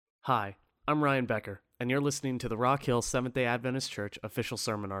Hi, I'm Ryan Becker, and you're listening to the Rock Hill Seventh-day Adventist Church official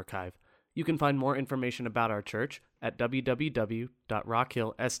sermon archive. You can find more information about our church at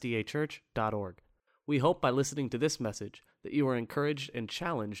www.rockhillsdachurch.org. We hope by listening to this message that you are encouraged and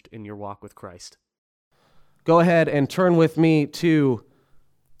challenged in your walk with Christ. Go ahead and turn with me to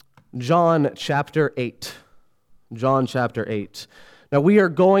John chapter 8. John chapter 8. Now we are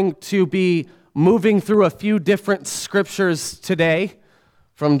going to be moving through a few different scriptures today,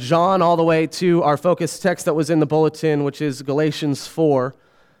 from John all the way to our focus text that was in the bulletin, which is Galatians 4.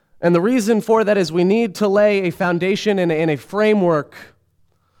 And the reason for that is we need to lay a foundation and a framework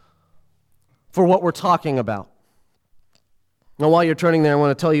for what we're talking about. Now, while you're turning there, I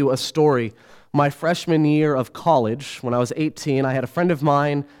want to tell you a story. My freshman year of college, when I was 18, I had a friend of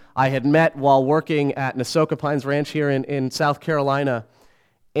mine I had met while working at Nasoka Pines Ranch here in South Carolina,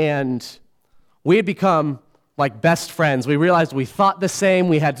 and we had become like best friends. We realized we thought the same.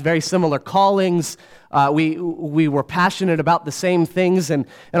 We had very similar callings. We were passionate about the same things. And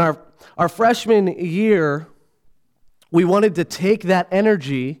our freshman year, we wanted to take that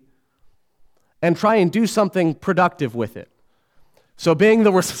energy and try and do something productive with it. So being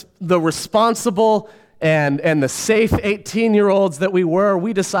the responsible and the safe 18-year-olds that we were,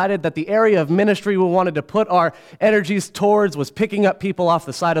 we decided that the area of ministry we wanted to put our energies towards was picking up people off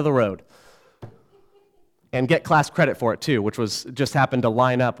the side of the road. And get class credit for it too, which was just happened to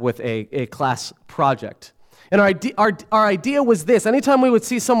line up with a class project. And our idea was this: anytime we would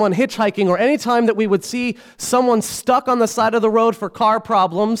see someone hitchhiking, or anytime that we would see someone stuck on the side of the road for car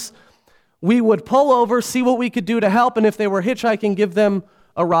problems, we would pull over, see what we could do to help, and if they were hitchhiking, give them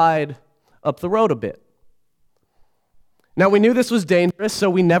a ride up the road a bit. Now, we knew this was dangerous, so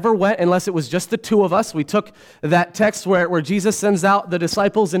we never went unless it was just the two of us. We took that text where Jesus sends out the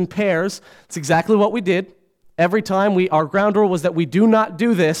disciples in pairs. It's exactly what we did. Every time, our ground rule was that we do not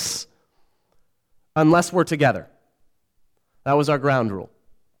do this unless we're together. That was our ground rule.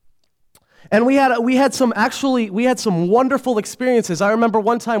 And we had some wonderful experiences. I remember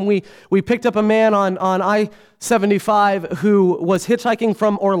one time we picked up a man on I-75 who was hitchhiking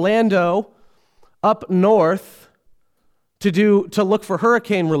from Orlando up north to look for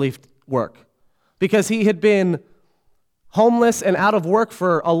hurricane relief work, because he had been homeless and out of work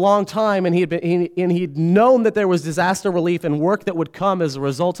for a long time, and he'd known that there was disaster relief and work that would come as a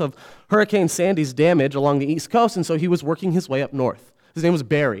result of Hurricane Sandy's damage along the East Coast, and so he was working his way up north. His name was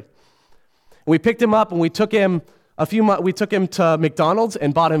Barry. We picked him up and we took him to McDonald's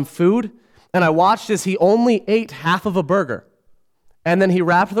and bought him food, and I watched as he only ate half of a burger. And then he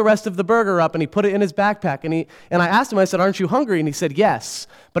wrapped the rest of the burger up and he put it in his backpack, and I asked him, I said, "Aren't you hungry?" And he said, "Yes,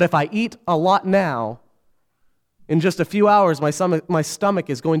 but if I eat a lot now, in just a few hours, my stomach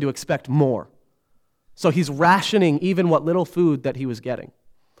is going to expect more." So he's rationing even what little food that he was getting.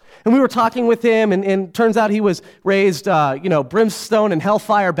 And we were talking with him, and turns out he was raised, Brimstone and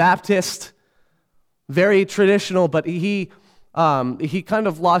Hellfire Baptist, very traditional, but he kind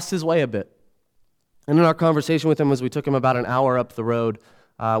of lost his way a bit. And in our conversation with him, as we took him about an hour up the road,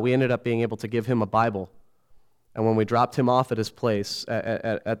 we ended up being able to give him a Bible. And when we dropped him off at his place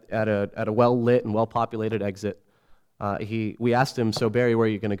at a well-lit and well-populated exit, we asked him, "So Barry, where are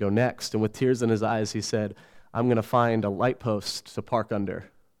you going to go next?" And with tears in his eyes, he said, "I'm going to find a light post to park under,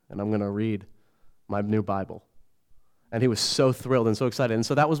 and I'm going to read my new Bible." And he was so thrilled and so excited. And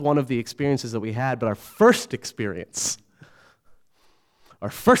so that was one of the experiences that we had. But our first experience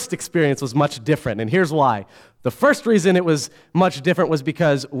was much different. And here's why. The first reason it was much different was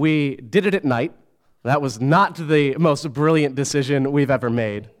because we did it at night. That was not the most brilliant decision we've ever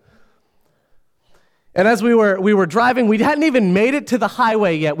made. And as we were driving, we hadn't even made it to the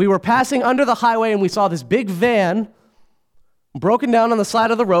highway yet. We were passing under the highway, and we saw this big van broken down on the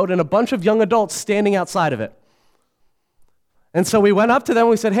side of the road and a bunch of young adults standing outside of it. And so we went up to them, and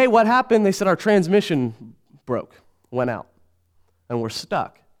we said, "Hey, what happened?" They said, "Our transmission went out, and we're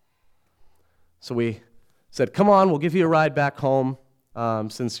stuck." So we said, "Come on, we'll give you a ride back home.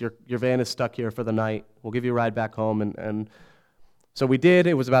 Since your van is stuck here for the night, we'll give you a ride back home." And so we did.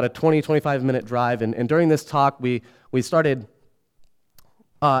 It was about a 25-minute drive, and during this talk, we started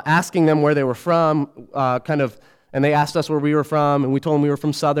asking them where they were from, and they asked us where we were from, and we told them we were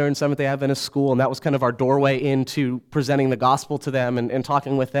from Southern Seventh-day Adventist School, and that was kind of our doorway into presenting the gospel to them and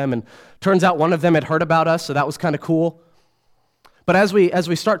talking with them. And turns out one of them had heard about us, so that was kind of cool. But as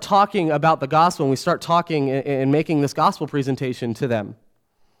we start talking about the gospel, and we start talking and making this gospel presentation to them,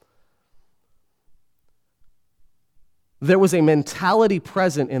 there was a mentality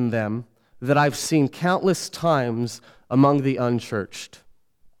present in them that I've seen countless times among the unchurched.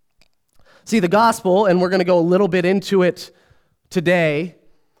 See, the gospel, and we're going to go a little bit into it today,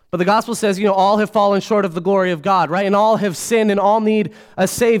 But the gospel says, all have fallen short of the glory of God, right? And all have sinned and all need a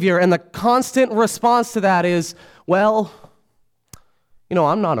Savior. And the constant response to that is, well,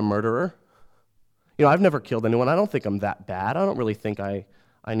 I'm not a murderer. I've never killed anyone. I don't think I'm that bad. I don't really think I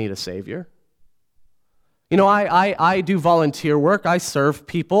need a Savior. I do volunteer work. I serve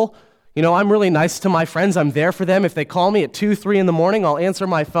people. I'm really nice to my friends. I'm there for them. If they call me at 2, 3 in the morning, I'll answer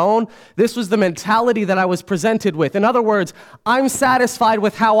my phone. This was the mentality that I was presented with. In other words, I'm satisfied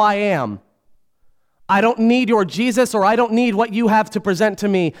with how I am. I don't need your Jesus, or I don't need what you have to present to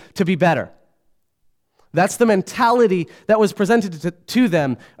me to be better. That's the mentality that was presented to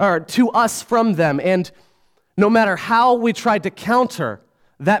them, or to us from them. And no matter how we tried to counter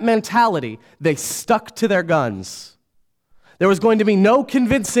that mentality, they stuck to their guns. There was going to be no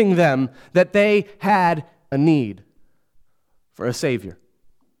convincing them that they had a need for a Savior.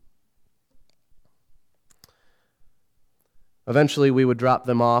 Eventually, we would drop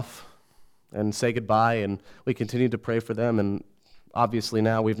them off and say goodbye, and we continued to pray for them, and obviously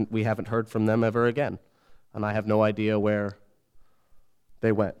now we haven't heard from them ever again, and I have no idea where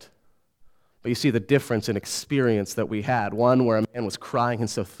they went. But you see the difference in experience that we had. One where a man was crying and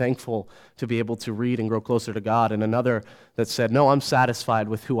so thankful to be able to read and grow closer to God, and another that said, no, I'm satisfied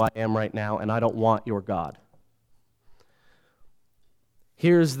with who I am right now, and I don't want your God.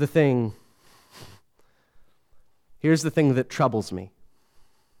 Here's the thing that troubles me.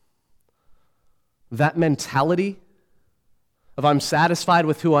 That mentality of I'm satisfied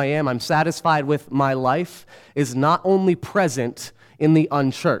with who I am, I'm satisfied with my life, is not only present in the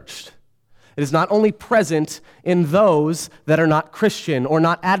unchurched. It is not only present in those that are not Christian or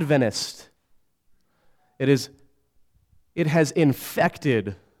not Adventist. It has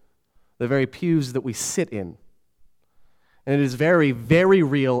infected the very pews that we sit in. And it is very, very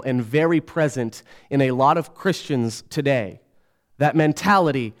real and very present in a lot of Christians today. That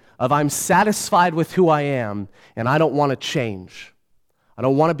mentality of I'm satisfied with who I am and I don't want to change. I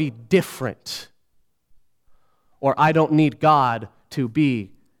don't want to be different. Or I don't need God to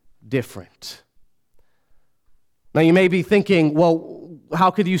be different. Now you may be thinking, well, how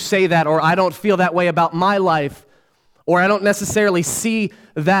could you say that? Or I don't feel that way about my life. Or I don't necessarily see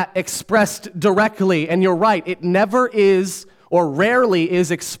that expressed directly. And you're right, it never is or rarely is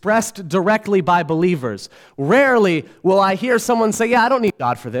expressed directly by believers. Rarely will I hear someone say, yeah, I don't need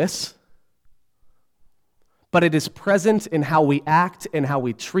God for this. But it is present in how we act and how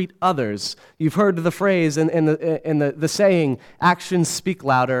we treat others. You've heard the phrase and the saying, actions speak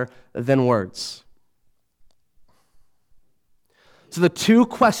louder than words. So the two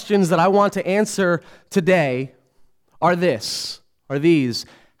questions that I want to answer today are these.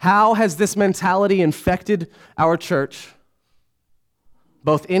 How has this mentality infected our church,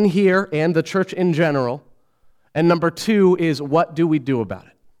 both in here and the church in general? And number two is, what do we do about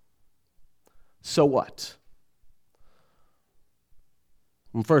it? So what?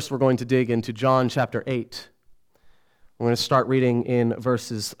 And first, we're going to dig into John chapter 8. We're going to start reading in verse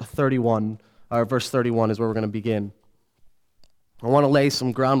 31 is where we're going to begin. I want to lay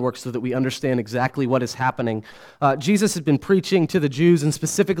some groundwork so that we understand exactly what is happening. Jesus has been preaching to the Jews and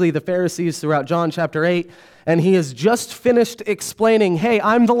specifically the Pharisees throughout John chapter 8, and he has just finished explaining, hey,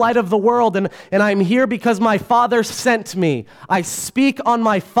 I'm the light of the world, and I'm here because my Father sent me. I speak on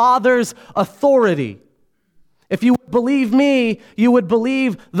my Father's authority. If you would believe me, you would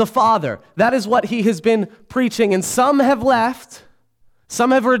believe the Father. That is what he has been preaching, and some have left.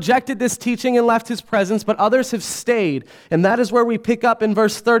 Some have rejected this teaching and left his presence, but others have stayed. And that is where we pick up in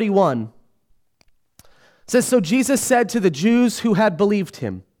verse 31. It says, so Jesus said to the Jews who had believed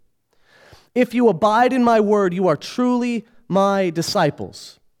him, if you abide in my word, you are truly my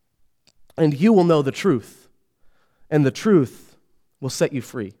disciples, and you will know the truth, and the truth will set you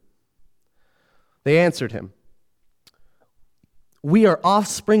free. They answered him, we are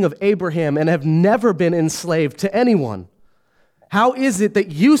offspring of Abraham and have never been enslaved to anyone. How is it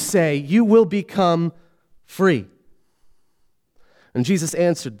that you say you will become free? And Jesus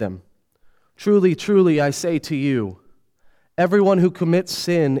answered them, truly, truly, I say to you, everyone who commits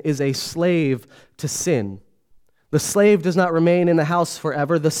sin is a slave to sin. The slave does not remain in the house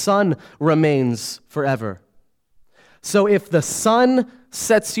forever. The son remains forever. So if the Son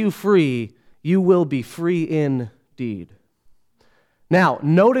sets you free, you will be free indeed. Now,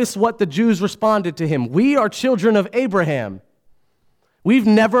 notice what the Jews responded to him. We are children of Abraham. We've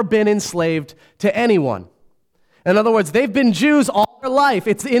never been enslaved to anyone. In other words, they've been Jews all their life.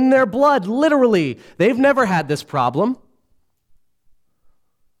 It's in their blood, literally. They've never had this problem.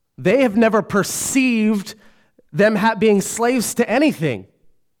 They have never perceived them being slaves to anything.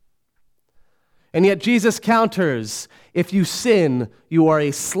 And yet Jesus counters, If you sin, you are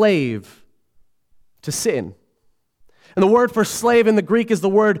a slave to sin. And the word for slave in the Greek is the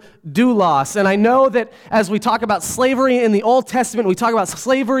word doulos. And I know that as we talk about slavery in the Old Testament, we talk about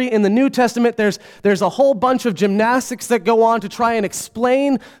slavery in the New Testament, there's a whole bunch of gymnastics that go on to try and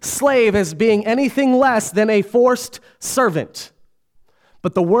explain slave as being anything less than a forced servant.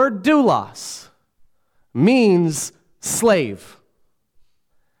 But the word doulos means slave.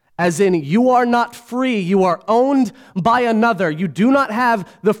 As in, you are not free, you are owned by another. You do not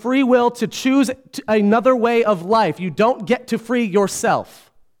have the free will to choose another way of life. You don't get to free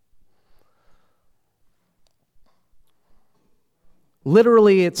yourself.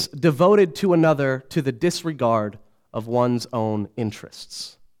 Literally, it's devoted to another to the disregard of one's own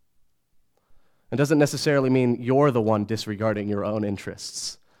interests. It doesn't necessarily mean you're the one disregarding your own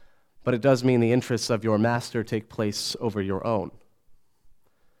interests, but it does mean the interests of your master take place over your own.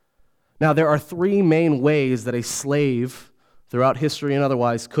 Now, there are three main ways that a slave, throughout history and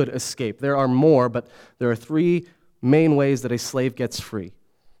otherwise, could escape. There are more, but there are three main ways that a slave gets free.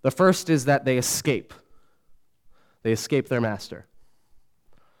 The first is that they escape. They escape their master.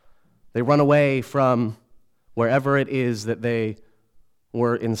 They run away from wherever it is that they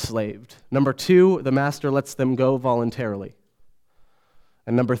were enslaved. Number two, the master lets them go voluntarily.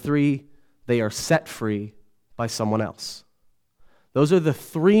 And number three, they are set free by someone else. Those are the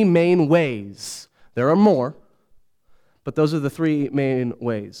three main ways. There are more, but those are the three main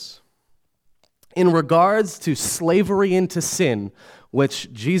ways. In regards to slavery into sin,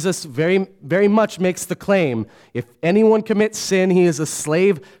 which Jesus very, very much makes the claim, if anyone commits sin, he is a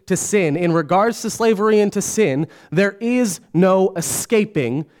slave to sin. In regards to slavery into sin, there is no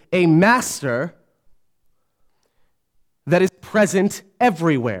escaping a master that is present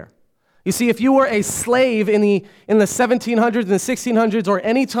everywhere. You see, if you were a slave in the 1700s and the 1600s or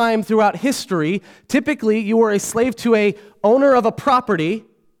any time throughout history, typically you were a slave to a owner of a property,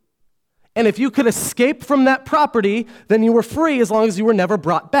 and if you could escape from that property, then you were free as long as you were never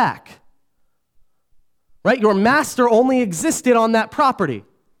brought back. Right? Your master only existed on that property.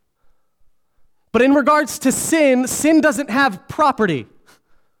 But in regards to sin, sin doesn't have property.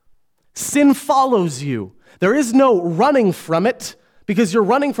 Sin follows you. There is no running from it, because you're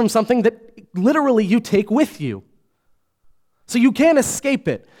running from something that literally you take with you. So you can't escape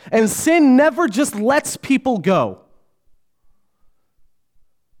it. And sin never just lets people go.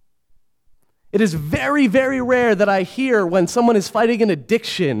 It is very, very rare that I hear when someone is fighting an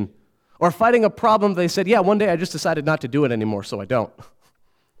addiction or fighting a problem, they said, yeah, one day I just decided not to do it anymore, so I don't.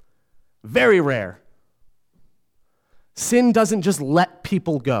 Very rare. Sin doesn't just let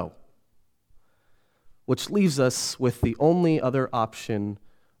people go. Which leaves us with the only other option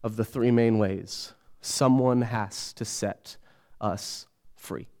of the three main ways. Someone has to set us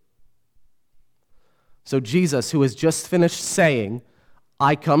free. So Jesus, who has just finished saying,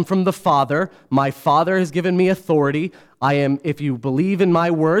 I come from the Father, my Father has given me authority, if you believe in my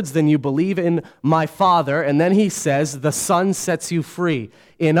words, then you believe in my Father, and then he says, the Son sets you free.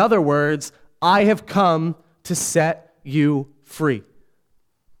 In other words, I have come to set you free.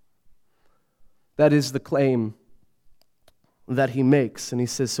 That is the claim that he makes. And he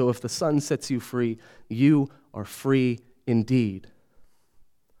says, so if the Son sets you free, you are free indeed.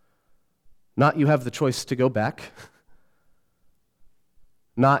 Not you have the choice to go back.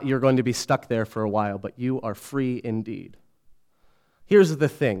 Not you're going to be stuck there for a while, but you are free indeed. Here's the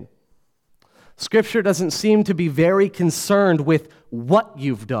thing. Scripture doesn't seem to be very concerned with what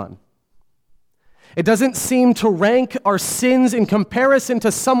you've done. It doesn't seem to rank our sins in comparison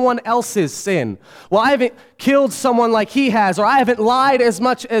to someone else's sin. Well, I haven't killed someone like he has, or I haven't lied as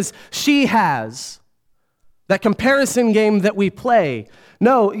much as she has. That comparison game that we play.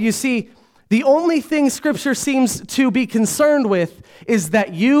 No, you see, the only thing Scripture seems to be concerned with is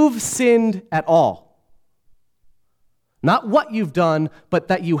that you've sinned at all. Not what you've done, but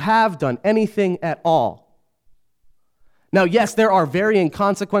that you have done anything at all. Now, yes, there are varying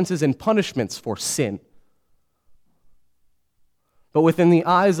consequences and punishments for sin. But within the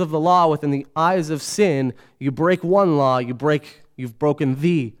eyes of the law, within the eyes of sin, you break one law, you've broken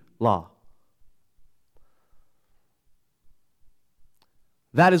the law.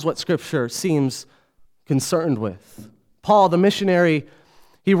 That is what Scripture seems concerned with. Paul, the missionary,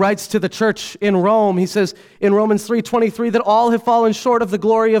 he writes to the church in Rome, he says in Romans 3:23 that all have fallen short of the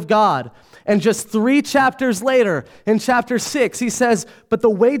glory of God. And just 3 chapters later, in chapter 6, he says, but the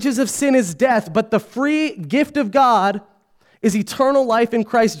wages of sin is death, but the free gift of God is eternal life in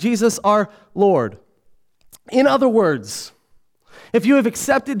Christ Jesus our Lord. In other words, if you have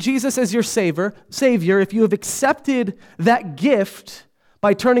accepted Jesus as your Savior, if you have accepted that gift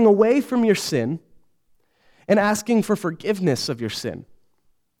by turning away from your sin, and asking for forgiveness of your sin,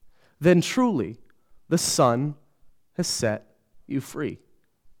 then truly the Son has set you free,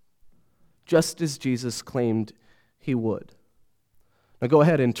 just as Jesus claimed he would. Now go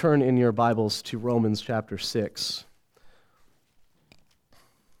ahead and turn in your Bibles to Romans chapter 6.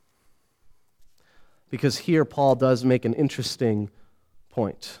 Because here Paul does make an interesting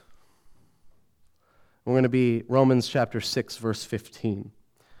point. We're going to be Romans chapter 6, verse 15.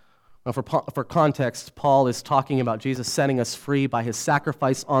 Now for context, Paul is talking about Jesus setting us free by his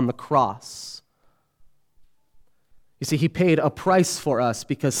sacrifice on the cross. You see, he paid a price for us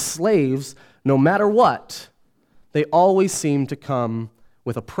because slaves, no matter what, they always seem to come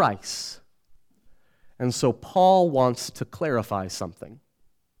with a price. And so Paul wants to clarify something.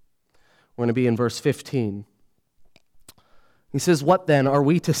 We're going to be in verse 15. He says, "What then? Are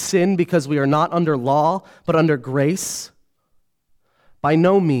we to sin because we are not under law, but under grace? By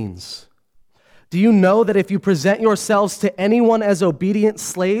no means. Do you know that if you present yourselves to anyone as obedient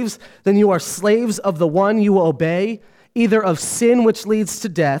slaves, then you are slaves of the one you obey, either of sin which leads to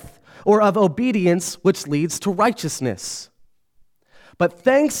death, or of obedience which leads to righteousness? But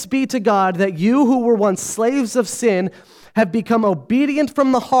thanks be to God that you who were once slaves of sin have become obedient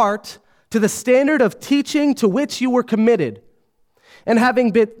from the heart to the standard of teaching to which you were committed, and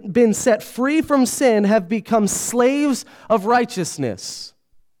having been set free from sin, have become slaves of righteousness."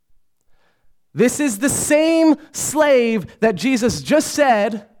 This is the same slave that Jesus just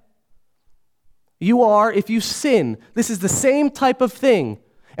said you are if you sin. This is the same type of thing.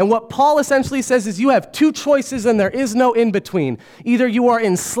 And what Paul essentially says is you have two choices and there is no in-between. Either you are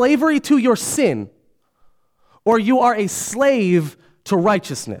in slavery to your sin, or you are a slave to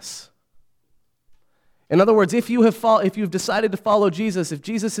righteousness. In other words, if you've decided to follow Jesus, if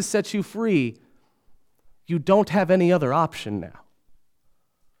Jesus has set you free, you don't have any other option now.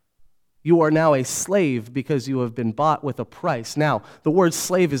 You are now a slave because you have been bought with a price. Now, the word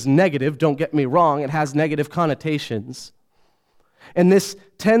slave is negative, don't get me wrong, it has negative connotations. And this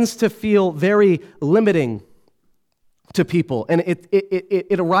tends to feel very limiting to people, and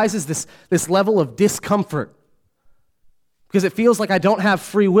it arises this level of discomfort. Because it feels like I don't have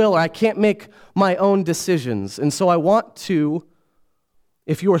free will or I can't make my own decisions. And so I want to,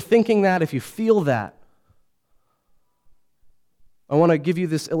 if you are thinking that, if you feel that, I want to give you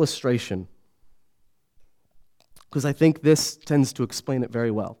this illustration. Because I think this tends to explain it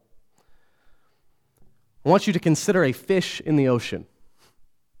very well. I want you to consider a fish in the ocean.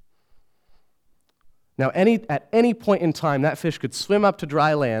 Now, at any point in time, that fish could swim up to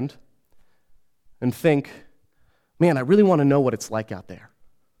dry land and think, man, I really want to know what it's like out there.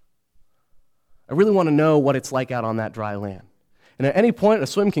 I really want to know what it's like out on that dry land. And at any point, a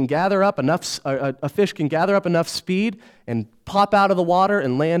fish can gather up enough speed and pop out of the water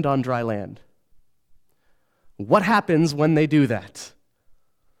and land on dry land. What happens when they do that?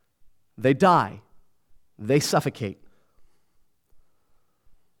 They die. They suffocate.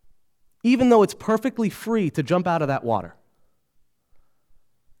 Even though it's perfectly free to jump out of that water.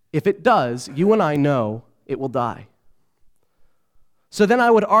 If it does, you and I know it will die. So then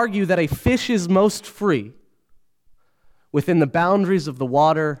I would argue that a fish is most free within the boundaries of the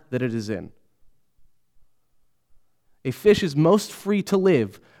water that it is in. A fish is most free to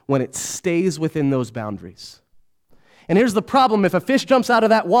live when it stays within those boundaries. And here's the problem: if a fish jumps out of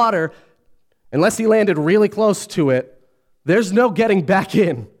that water, unless he landed really close to it, there's no getting back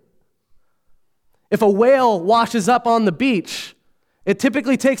in. If a whale washes up on the beach, it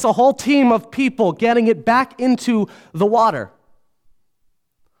typically takes a whole team of people getting it back into the water.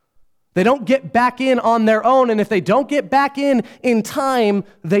 They don't get back in on their own, and if they don't get back in time,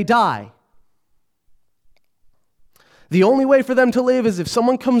 they die. The only way for them to live is if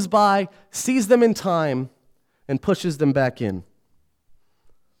someone comes by, sees them in time, and pushes them back in.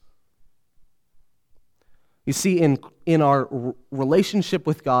 You see, in our relationship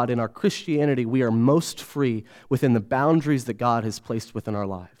with God, in our Christianity, we are most free within the boundaries that God has placed within our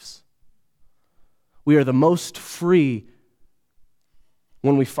lives. We are the most free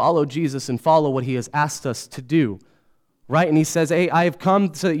when we follow Jesus and follow what he has asked us to do, right? And he says, hey, I have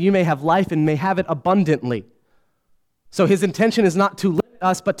come so that you may have life and may have it abundantly. So his intention is not to limit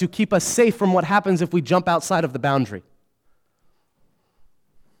us, but to keep us safe from what happens if we jump outside of the boundary.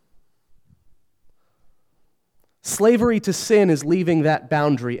 Slavery to sin is leaving that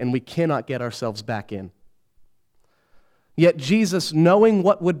boundary, and we cannot get ourselves back in. Yet Jesus, knowing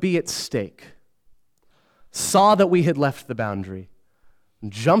what would be at stake, saw that we had left the boundary,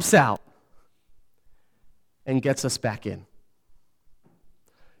 jumps out, and gets us back in,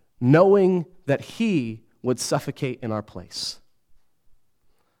 knowing that he would suffocate in our place.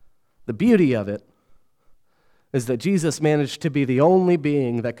 The beauty of it is that Jesus managed to be the only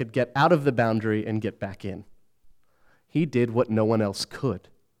being that could get out of the boundary and get back in. He did what no one else could.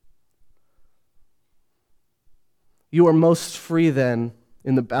 You are most free then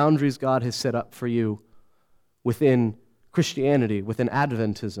in the boundaries God has set up for you within Christianity, within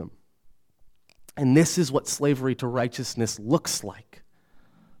Adventism. And this is what slavery to righteousness looks like.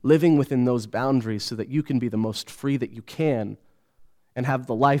 Living within those boundaries so that you can be the most free that you can and have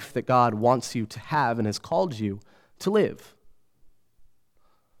the life that God wants you to have and has called you to live.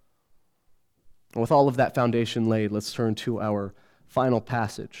 And with all of that foundation laid, let's turn to our final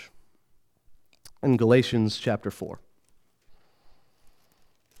passage in Galatians chapter 4.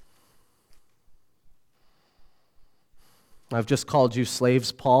 I've just called you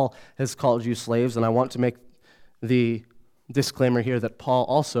slaves. Paul has called you slaves, and I want to make the disclaimer here that Paul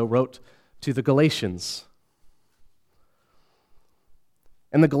also wrote to the Galatians.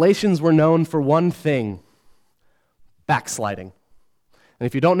 And the Galatians were known for one thing: backsliding. And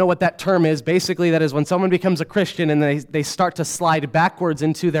if you don't know what that term is, basically that is when someone becomes a Christian and they start to slide backwards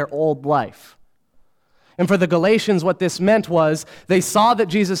into their old life. And for the Galatians, what this meant was they saw that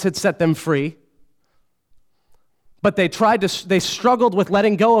Jesus had set them free, but they struggled with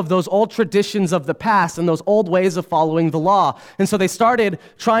letting go of those old traditions of the past and those old ways of following the law. And so they started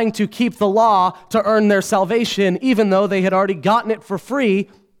trying to keep the law to earn their salvation, even though they had already gotten it for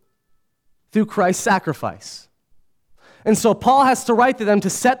free through Christ's sacrifice. And so Paul has to write to them to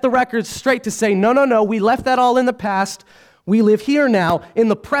set the record straight, to say, no, we left that all in the past. We live here now in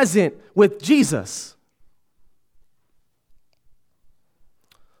the present with Jesus.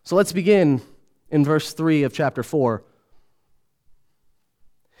 So let's begin in verse 3 of chapter 4.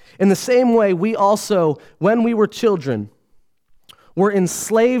 In the same way, we also, when we were children, were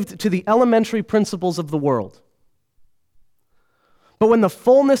enslaved to the elementary principles of the world. But when the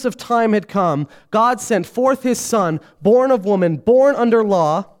fullness of time had come, God sent forth his Son, born of woman, born under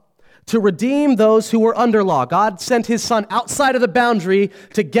law, to redeem those who were under law. God sent his Son outside of the boundary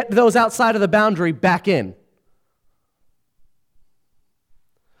to get those outside of the boundary back in,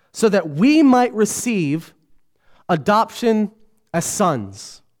 so that we might receive adoption as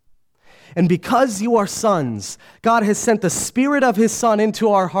sons. And because you are sons, God has sent the Spirit of his Son into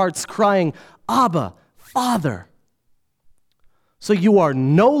our hearts, crying, Abba, Father. So you are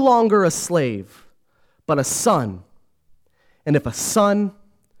no longer a slave, but a son. And if a son,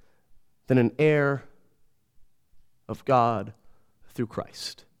 then an heir of God through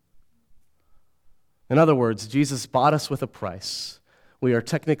Christ. In other words, Jesus bought us with a price. We are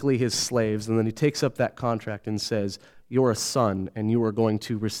technically his slaves, and then he takes up that contract and says, you're a son, and you are going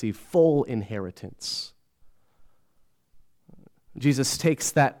to receive full inheritance. Jesus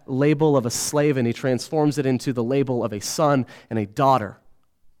takes that label of a slave and he transforms it into the label of a son and a daughter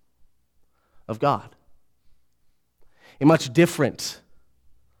of God. A much different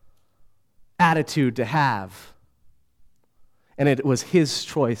attitude to have, and it was his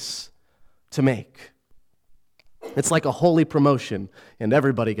choice to make. It's like a holy promotion, and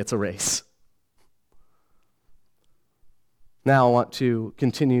everybody gets a raise. Now I want to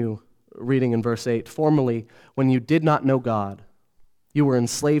continue reading in verse 8. Formerly, when you did not know God, you were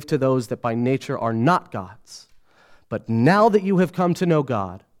enslaved to those that by nature are not God's. But now that you have come to know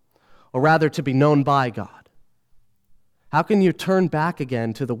God, or rather to be known by God, how can you turn back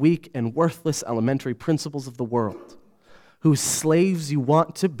again to the weak and worthless elementary principles of the world, whose slaves you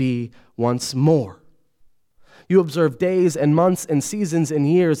want to be once more? You observe days and months and seasons and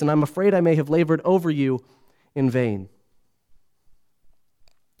years, and I'm afraid I may have labored over you in vain.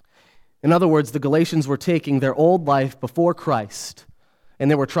 In other words, the Galatians were taking their old life before Christ, and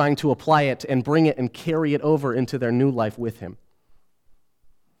they were trying to apply it and bring it and carry it over into their new life with him.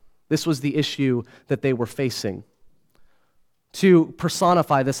 This was the issue that they were facing. To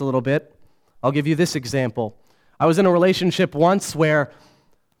personify this a little bit, I'll give you this example. I was in a relationship once where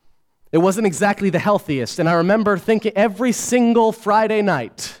it wasn't exactly the healthiest, and I remember thinking every single Friday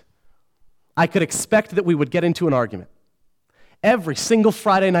night, I could expect that we would get into an argument. Every single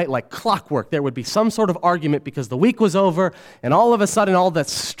Friday night, like clockwork, there would be some sort of argument because the week was over, and all of a sudden, all the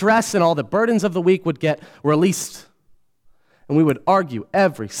stress and all the burdens of the week would get released. And we would argue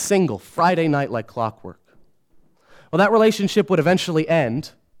every single Friday night like clockwork. Well, that relationship would eventually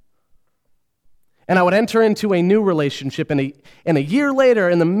end, and I would enter into a new relationship, and a year later,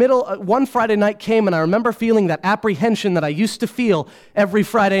 in the middle, one Friday night came, and I remember feeling that apprehension that I used to feel every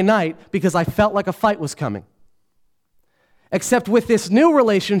Friday night because I felt like a fight was coming. Except with this new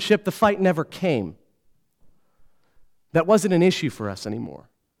relationship, the fight never came. That wasn't an issue for us anymore.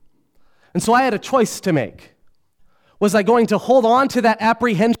 And so I had a choice to make. Was I going to hold on to that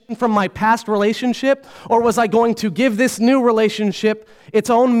apprehension from my past relationship, or was I going to give this new relationship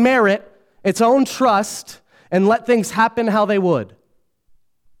its own merit, its own trust, and let things happen how they would?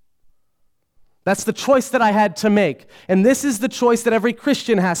 That's the choice that I had to make, and this is the choice that every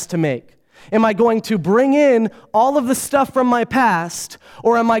Christian has to make. Am I going to bring in all of the stuff from my past,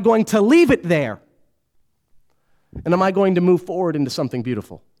 or am I going to leave it there? And am I going to move forward into something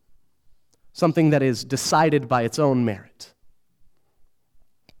beautiful? Something that is decided by its own merit.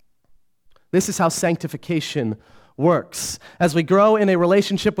 This is how sanctification works. As we grow in a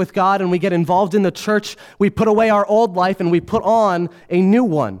relationship with God and we get involved in the church, we put away our old life and we put on a new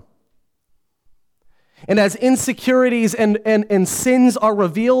one. And as insecurities and sins are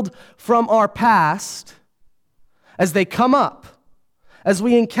revealed from our past, as they come up, as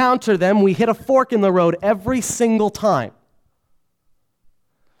we encounter them, we hit a fork in the road every single time.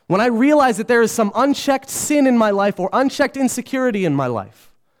 When I realize that there is some unchecked sin in my life or unchecked insecurity in my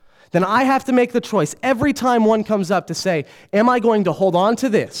life, then I have to make the choice every time one comes up to say, am I going to hold on to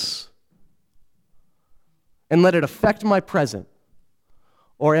this and let it affect my present,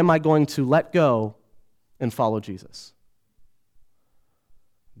 or am I going to let go and follow Jesus?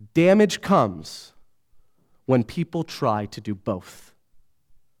 Damage comes when people try to do both.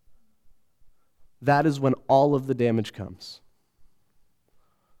 That is when all of the damage comes.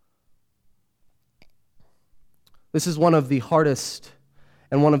 This is one of the hardest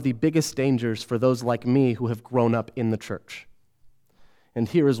and one of the biggest dangers for those like me who have grown up in the church. And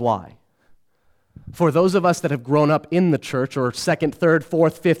here is why. For those of us that have grown up in the church, or second, third,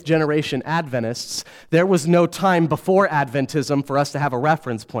 fourth, fifth generation Adventists, there was no time before Adventism for us to have a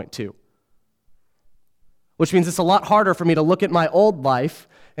reference point to. Which means it's a lot harder for me to look at my old life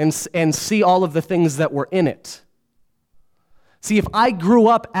and see all of the things that were in it. See, if I grew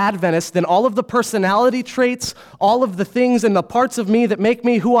up Adventist, then all of the personality traits, all of the things and the parts of me that make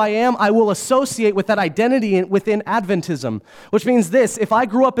me who I am, I will associate with that identity within Adventism. Which means this: if I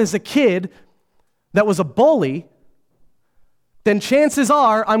grew up as a kid that was a bully, then chances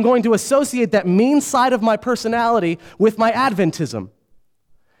are I'm going to associate that mean side of my personality with my Adventism.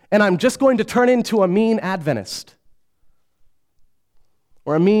 And I'm just going to turn into a mean Adventist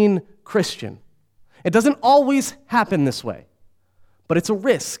or a mean Christian. It doesn't always happen this way, but it's a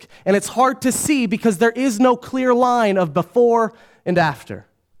risk, and it's hard to see because there is no clear line of before and after.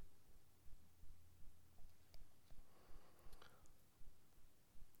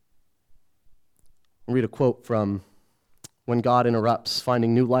 I'll read a quote from When God Interrupts,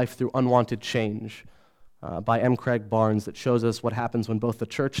 Finding New Life Through Unwanted Change by M. Craig Barnes that shows us what happens when both the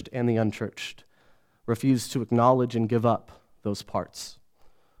churched and the unchurched refuse to acknowledge and give up those parts.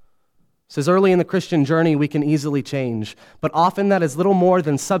 It says, early in the Christian journey, we can easily change, but often that is little more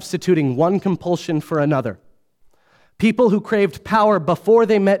than substituting one compulsion for another. People who craved power before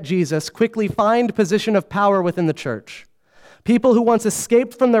they met Jesus quickly find position of power within the church. People who once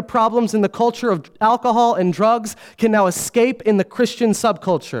escaped from their problems in the culture of alcohol and drugs can now escape in the Christian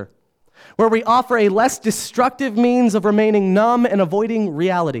subculture, where we offer a less destructive means of remaining numb and avoiding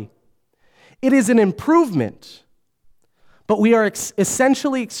reality. It is an improvement, but we are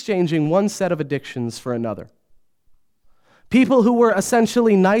essentially exchanging one set of addictions for another. People who were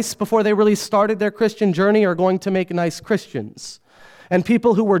essentially nice before they really started their Christian journey are going to make nice Christians. And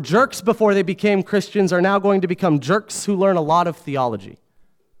people who were jerks before they became Christians are now going to become jerks who learn a lot of theology.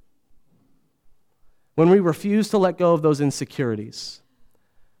 When we refuse to let go of those insecurities,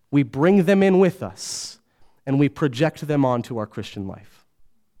 we bring them in with us and we project them onto our Christian life.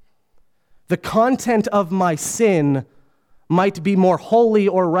 The content of my sin might be more holy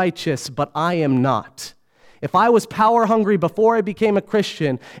or righteous, but I am not. If I was power hungry before I became a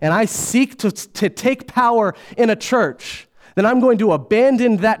Christian and I seek to take power in a church, then I'm going to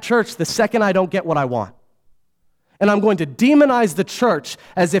abandon that church the second I don't get what I want. And I'm going to demonize the church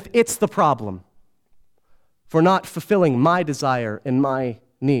as if it's the problem for not fulfilling my desire and my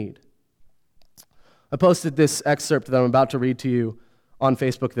need. I posted this excerpt that I'm about to read to you on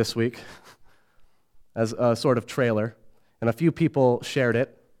Facebook this week as a sort of trailer, and a few people shared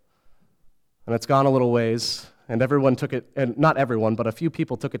it, and it's gone a little ways, and everyone took it, and not everyone, but a few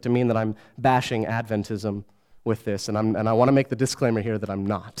people took it to mean that I'm bashing Adventism with this, and I want to make the disclaimer here that I'm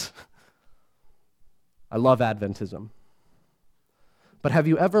not. I love Adventism. But have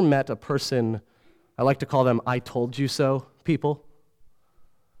you ever met a person, I like to call them I told you so people?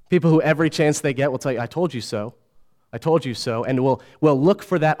 People who every chance they get will tell you, I told you so, I told you so, and will look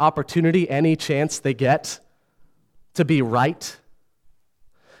for that opportunity any chance they get to be right.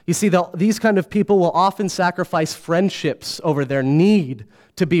 You see, these kind of people will often sacrifice friendships over their need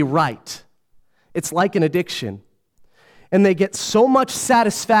to be right. It's like an addiction. and they get so much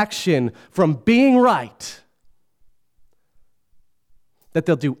satisfaction from being right that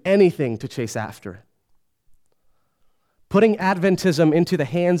they'll do anything to chase after it. Putting Adventism into the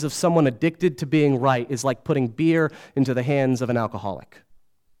hands of someone addicted to being right is like putting beer into the hands of an alcoholic.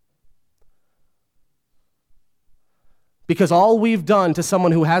 Because all we've done to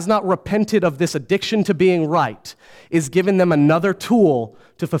someone who has not repented of this addiction to being right is given them another tool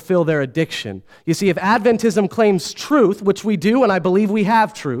to fulfill their addiction. You see, if Adventism claims truth, which we do, and I believe we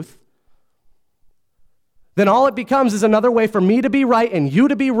have truth, then all it becomes is another way for me to be right and you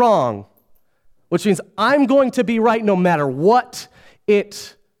to be wrong, which means I'm going to be right no matter what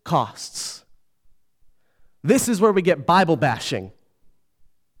it costs. This is where we get Bible bashing.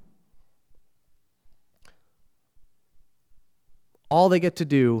 All they get to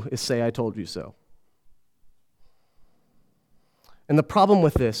do is say, I told you so. And the problem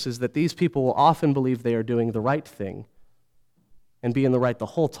with this is that these people will often believe they are doing the right thing and be in the right the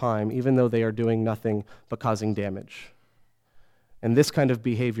whole time, even though they are doing nothing but causing damage. And this kind of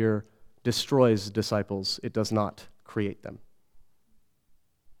behavior destroys disciples. It does not create them.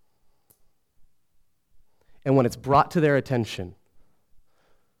 And when it's brought to their attention,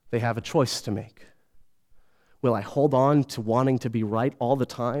 they have a choice to make. Will I hold on to wanting to be right all the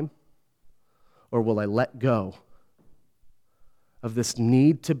time? Or will I let go of this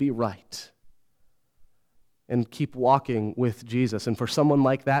need to be right and keep walking with Jesus? And for someone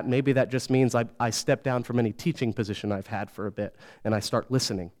like that, maybe that just means I step down from any teaching position I've had for a bit and I start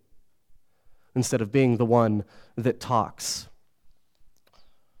listening instead of being the one that talks.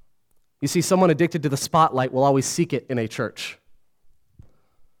 You see, someone addicted to the spotlight will always seek it in a church.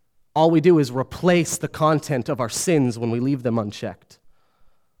 All we do is replace the content of our sins when we leave them unchecked.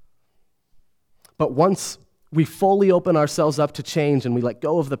 But once we fully open ourselves up to change and we let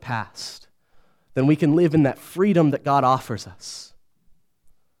go of the past, then we can live in that freedom that God offers us.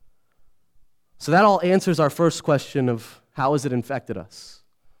 So that all answers our first question of how has it infected us?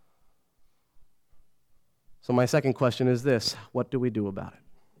 So my second question is this: what do we do about it?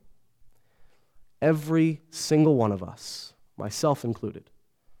 Every single one of us, myself included,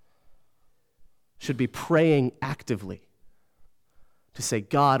 should be praying actively to say,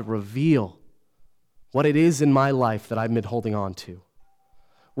 God, reveal what it is in my life that I've been holding on to.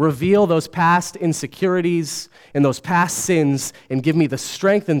 Reveal those past insecurities and those past sins and give me the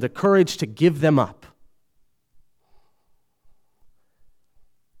strength and the courage to give them up.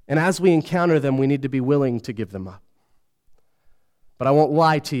 And as we encounter them, we need to be willing to give them up. But I won't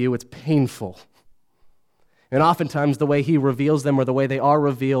lie to you, it's painful. And oftentimes the way he reveals them or the way they are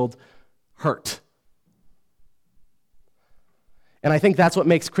revealed hurt. And I think that's what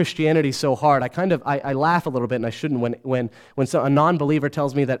makes Christianity so hard. I laugh a little bit, and I shouldn't, when a non-believer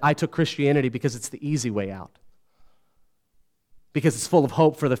tells me that I took Christianity because it's the easy way out. Because it's full of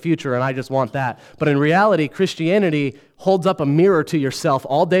hope for the future, and I just want that. But in reality, Christianity holds up a mirror to yourself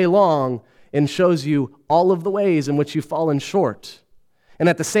all day long and shows you all of the ways in which you've fallen short. And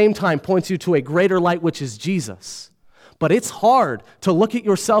at the same time points you to a greater light, which is Jesus. But it's hard to look at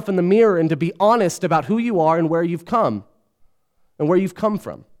yourself in the mirror and to be honest about who you are and where you've come. And where you've come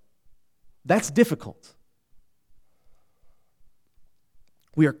from. That's difficult.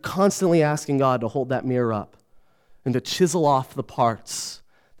 We are constantly asking God to hold that mirror up and to chisel off the parts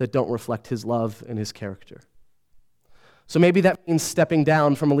that don't reflect his love and his character. So maybe that means stepping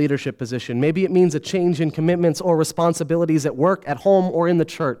down from a leadership position. Maybe it means a change in commitments or responsibilities at work, at home, or in the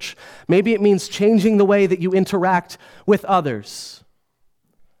church. Maybe it means changing the way that you interact with others.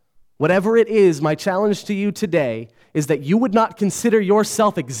 Whatever it is, my challenge to you today is that you would not consider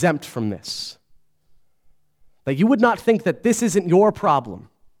yourself exempt from this. That you would not think that this isn't your problem.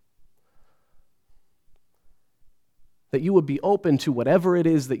 That you would be open to whatever it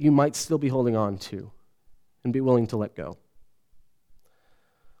is that you might still be holding on to and be willing to let go.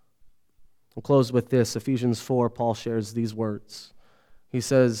 We'll close with this. Ephesians 4, Paul shares these words. He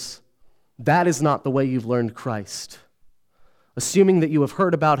says, that is not the way you've learned Christ. Assuming that you have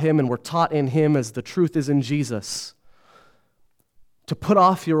heard about him and were taught in him as the truth is in Jesus, to put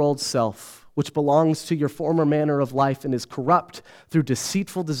off your old self, which belongs to your former manner of life and is corrupt through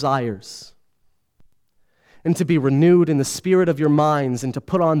deceitful desires, and to be renewed in the spirit of your minds, and to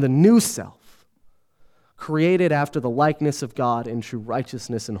put on the new self, created after the likeness of God in true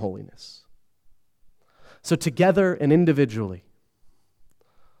righteousness and holiness. So together and individually,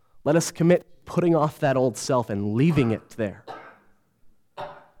 let us commit putting off that old self and leaving it there,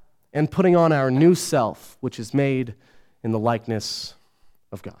 and putting on our new self, which is made in the likeness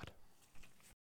of God.